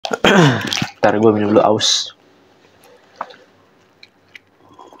Ntar gue minum dulu aus.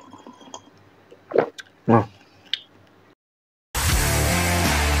 Nah.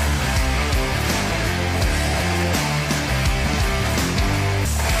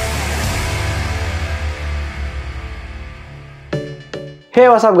 Hey,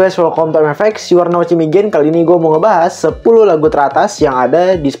 what's up guys, welcome to MFX, you are now watching me again. Kali ini gue mau ngebahas 10 lagu teratas yang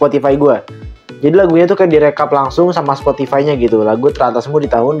ada di Spotify gue. Jadi lagunya tuh kayak direkap langsung sama Spotify-nya gitu. Lagu teratasmu di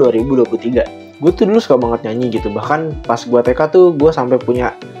tahun 2023. Gue tuh dulu suka banget nyanyi gitu. Bahkan pas gue TK tuh gue sampai punya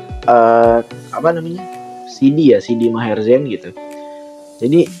CD Maher Zain gitu.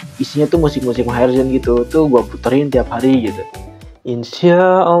 Jadi isinya tuh musik-musik Maher Zain gitu. Tuh gue puterin tiap hari gitu. Insya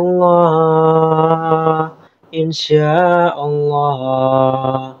Allah, Insya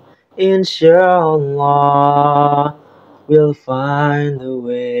Allah, Insya Allah, we'll find the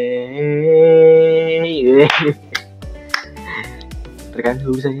way. Terkan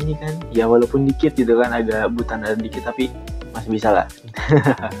gue bisa nyanyi kan? Ya walaupun dikit gitu kan, agak butan ada dikit tapi masih bisa lah.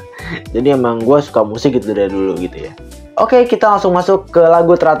 Jadi emang gue suka musik gitu dari dulu gitu ya. Oke, kita langsung masuk ke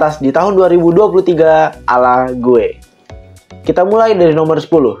lagu teratas di tahun 2023 ala gue. Kita mulai dari nomor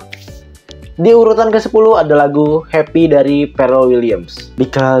 10. Di urutan ke-10 ada lagu Happy dari Pharrell Williams.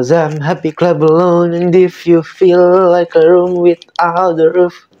 Because I'm happy clap alone and if you feel like a room without the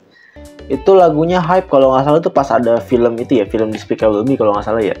roof. Itu lagunya hype kalau nggak salah tuh pas ada film itu ya, film Despicable Me kalau nggak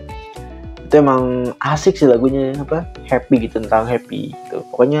salah ya. Itu emang asik sih lagunya, happy gitu, tentang happy gitu.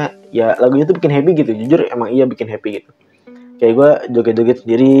 Pokoknya ya lagunya tuh bikin happy gitu, jujur emang iya bikin happy gitu. Kayak gue joget-joget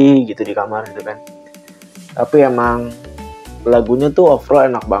sendiri gitu di kamar gitu kan. Tapi emang lagunya tuh overall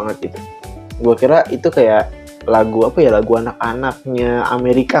enak banget gitu. Gue kira itu kayak lagu lagu anak-anaknya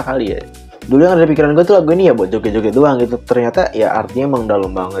Amerika kali ya. Dulu yang ada di pikiran gue tuh lagu ini ya buat joget-joget doang gitu. Ternyata ya artinya emang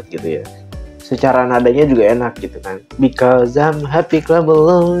dalam banget gitu ya. Secara nadanya juga enak gitu kan. Because I'm happy clap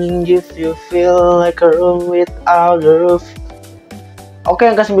alone if you feel like a room without a roof. Oke,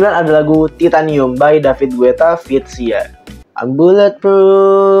 yang ke-9 ada lagu Titanium by David Guetta feat Sia. I'm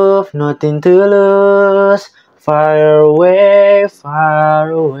bulletproof, nothing to lose, far away,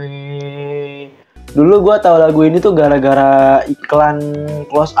 far away. Dulu gue tahu lagu ini tuh gara-gara iklan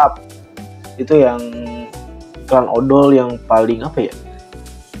Close Up. Itu yang iklan odol yang paling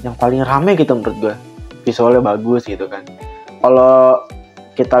yang paling rame gitu menurut gue. Visualnya bagus gitu kan. Kalau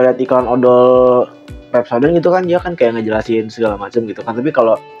kita lihat iklan odol Pepsodent gitu kan, dia kan kayak ngejelasin segala macam gitu kan. Tapi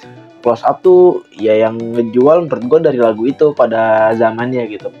kalau Close Up tuh ya yang ngejual menurut gue dari lagu itu pada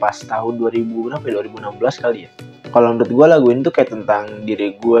zamannya gitu. Pas tahun 2016 kali ya. Kalau menurut gue lagu ini tuh kayak tentang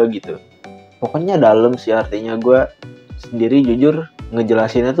diri gue gitu. Pokoknya dalam sih, artinya gue sendiri jujur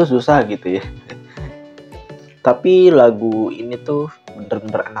ngejelasinnya tuh susah gitu ya. Tapi lagu ini tuh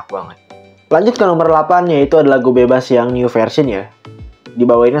bener-bener enak banget. Lanjut ke nomor 8, yaitu ada lagu Bebas yang new version ya.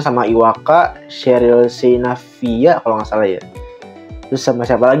 Dibawainnya sama Iwaka, Sheryl Sheinafia kalau nggak salah ya. Terus sama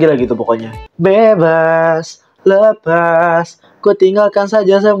siapa lagi lah gitu pokoknya. Bebas, lepas, ku tinggalkan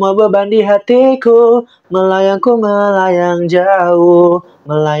saja semua beban di hatiku. Melayangku melayang jauh,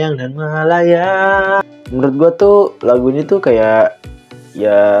 melayang dan melayang. Menurut gue tuh lagu ini tuh kayak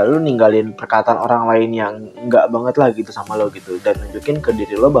ya lu ninggalin perkataan orang lain yang enggak banget lah gitu sama lo gitu. Dan nunjukin ke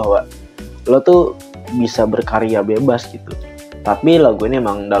diri lo bahwa lo tuh bisa berkarya bebas gitu. Tapi lagu ini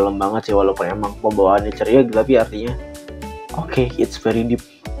emang dalam banget sih, walaupun emang pembawaannya ceria gitu, tapi artinya oke, it's very deep.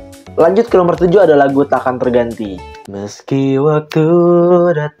 Lanjut ke nomor 7 ada lagu Takkan Terganti. Meski waktu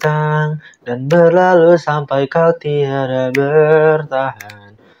datang dan berlalu sampai kau tiada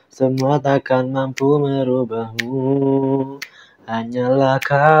bertahan, semua takkan mampu merubahmu. Hanyalah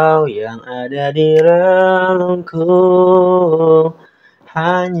kau yang ada di relungku.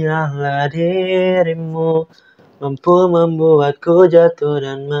 Hanyalah dirimu mampu membuatku jatuh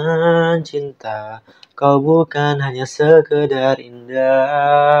dan mencinta. Kau bukan hanya sekedar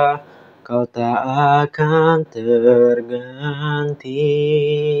indah, kau tak akan terganti.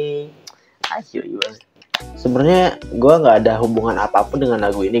 Ayo. Sebenarnya gue nggak ada hubungan apapun dengan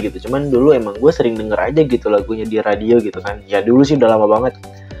lagu ini gitu. Cuman dulu emang gue sering denger aja gitu lagunya di radio gitu kan. Ya dulu sih udah lama banget.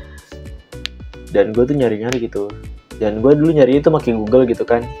 Dan gue tuh nyari-nyari gitu. Dan gue dulu nyari itu pakai Google gitu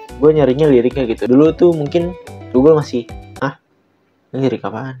kan. Gue nyarinya liriknya gitu. Dulu tuh mungkin Google masih, ini lirik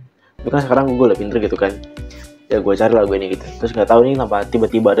apaan? Itu kan sekarang Google udah pinter gitu kan. Ya gue cari lagu ini gitu. Terus gak tahu nih kenapa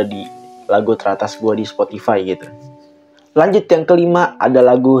tiba-tiba ada di lagu teratas gue di Spotify gitu. Lanjut yang kelima ada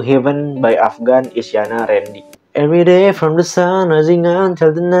lagu Heaven by Afgan Isyana Randy. Every day from the sun rising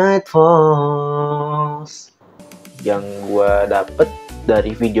until the night falls. Yang gue dapet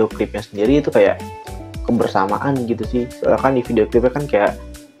dari video klipnya sendiri itu kayak kebersamaan gitu sih. Soalnya kan di video klipnya kan kayak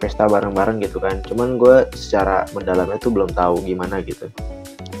pesta bareng-bareng gitu kan. Cuman gue secara mendalamnya tuh belum tahu gimana gitu.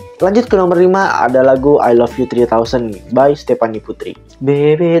 Lanjut ke nomor 5, ada lagu I Love You 3000 by Stephanie Putri.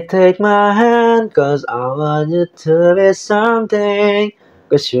 Baby take my hand, cause I want you to be something,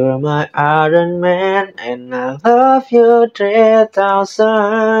 cause you're my Iron Man, and I love you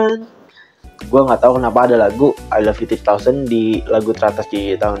 3000. Gue gak tahu kenapa ada lagu I Love You 3000 di lagu teratas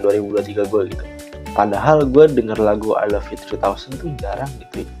di tahun 2023 gue gitu. Padahal gue denger lagu I Love You 3000 tuh jarang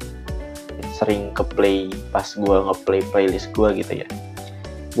gitu ya. Sering ke play pas gue nge-play playlist gue gitu ya.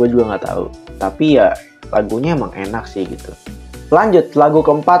 Gue juga nggak tahu, tapi ya lagunya emang enak sih gitu. Lanjut, lagu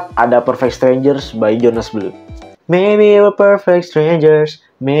keempat ada Perfect Strangers by Jonas Blue. Maybe we're perfect strangers,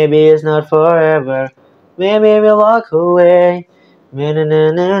 maybe it's not forever, maybe we'll walk away,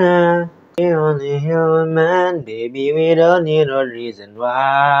 na-na-na-na-na. We only human, baby we don't need no reason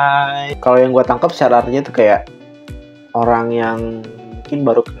why. Kalau yang gue tangkap secara artinya tuh kayak orang yang mungkin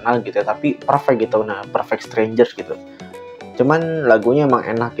baru kenal gitu ya, tapi perfect gitu, nah perfect strangers gitu. Cuman lagunya emang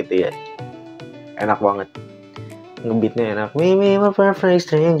enak gitu ya, enak banget, ngebeatnya enak. Maybe we're perfect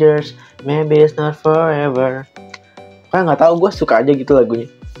strangers, maybe it's not forever. Kayak nggak tahu, gue suka aja gitu lagunya,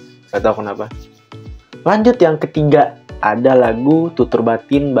 nggak tahu kenapa. Lanjut yang ketiga, ada lagu Tutur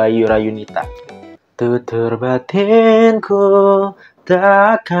Batin by Yura Yunita. Tutur batinku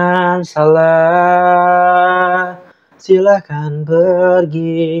takkan salah, silakan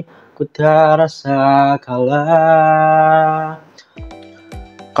pergi, ku tak rasa kalah.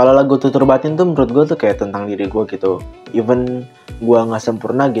 Kalau lagu Tutur Batin tuh menurut gue tuh kayak tentang diri gue gitu. Even gue gak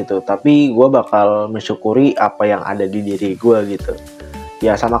sempurna gitu, tapi gue bakal mensyukuri apa yang ada di diri gue gitu.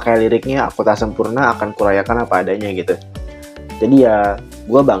 Ya sama kayak liriknya, aku tak sempurna akan kurayakan apa adanya gitu. Jadi ya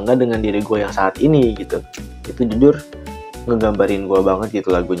gue bangga dengan diri gue yang saat ini gitu. Itu jujur ngegambarin gue banget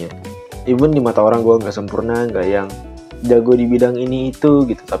gitu lagunya. Even di mata orang gue gak sempurna, gak yang jago di bidang ini itu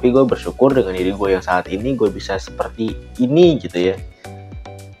gitu, tapi gue bersyukur dengan diri gue yang saat ini gue bisa seperti ini gitu ya.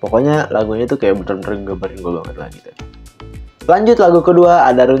 Pokoknya lagunya tuh kayak bener-bener gambarin gue banget lah gitu. Lanjut lagu kedua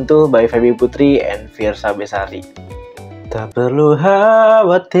ada Runtuh by Feby Putri and Fiersa Besari. Tak perlu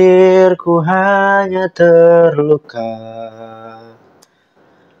khawatir, ku hanya terluka,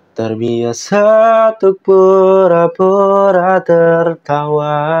 terbiasa untuk pura-pura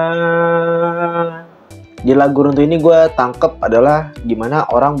tertawa. Di lagu Runtuh ini gue tangkep adalah gimana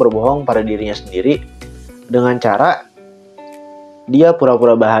orang berbohong pada dirinya sendiri dengan cara dia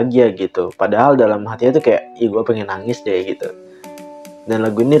pura-pura bahagia gitu. Padahal dalam hatinya tuh kayak, ih gue pengen nangis deh gitu. Dan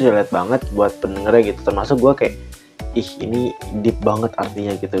lagu ini relate banget buat pendengarnya gitu. Termasuk gue kayak, ih ini deep banget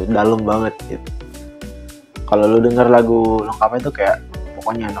artinya gitu, dalam banget gitu. Kalau lu denger lagu lengkapnya tuh kayak,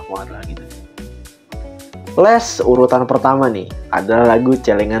 pokoknya enak banget lah gitu. Les urutan pertama nih adalah lagu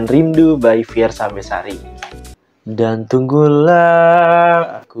Celengan Rindu by Fiersa Besari. Dan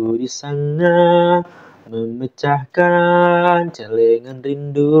tunggulah aku di sana memecahkan celengan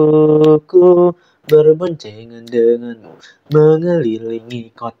rinduku, berboncengan denganmu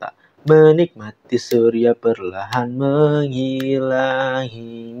mengelilingi kota, menikmati surya perlahan menghilang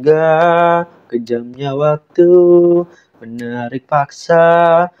hingga kejamnya waktu menarik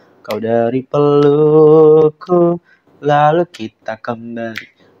paksa kau dari pelukku, lalu kita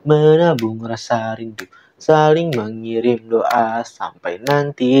kembali menabung rasa rindu, saling mengirim doa sampai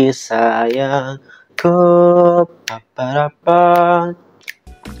nanti sayangku. Apa-apa.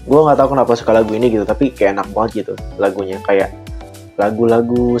 Gue nggak tahu kenapa suka lagu ini gitu, tapi kayak enak banget gitu lagunya, kayak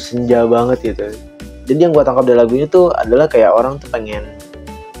lagu-lagu senja banget gitu. Jadi yang gue tangkap dari lagunya tuh adalah kayak orang tuh pengen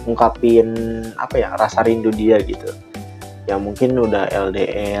ngungkapin apa ya, rasa rindu dia gitu, yang mungkin udah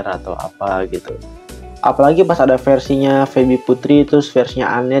LDR atau apa gitu. Apalagi pas ada versinya Feby Putri terus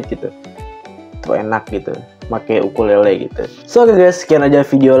versinya Anet gitu, tuh enak gitu, pakai ukulele gitu. So oke guys, sekian aja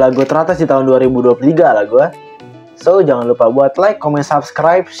video lagu Teratas di tahun 2023 lah gue. So jangan lupa buat like, comment,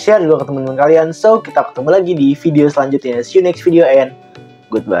 subscribe, share juga ke teman-teman kalian. So kita ketemu lagi di video selanjutnya. See you next video and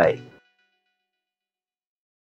goodbye.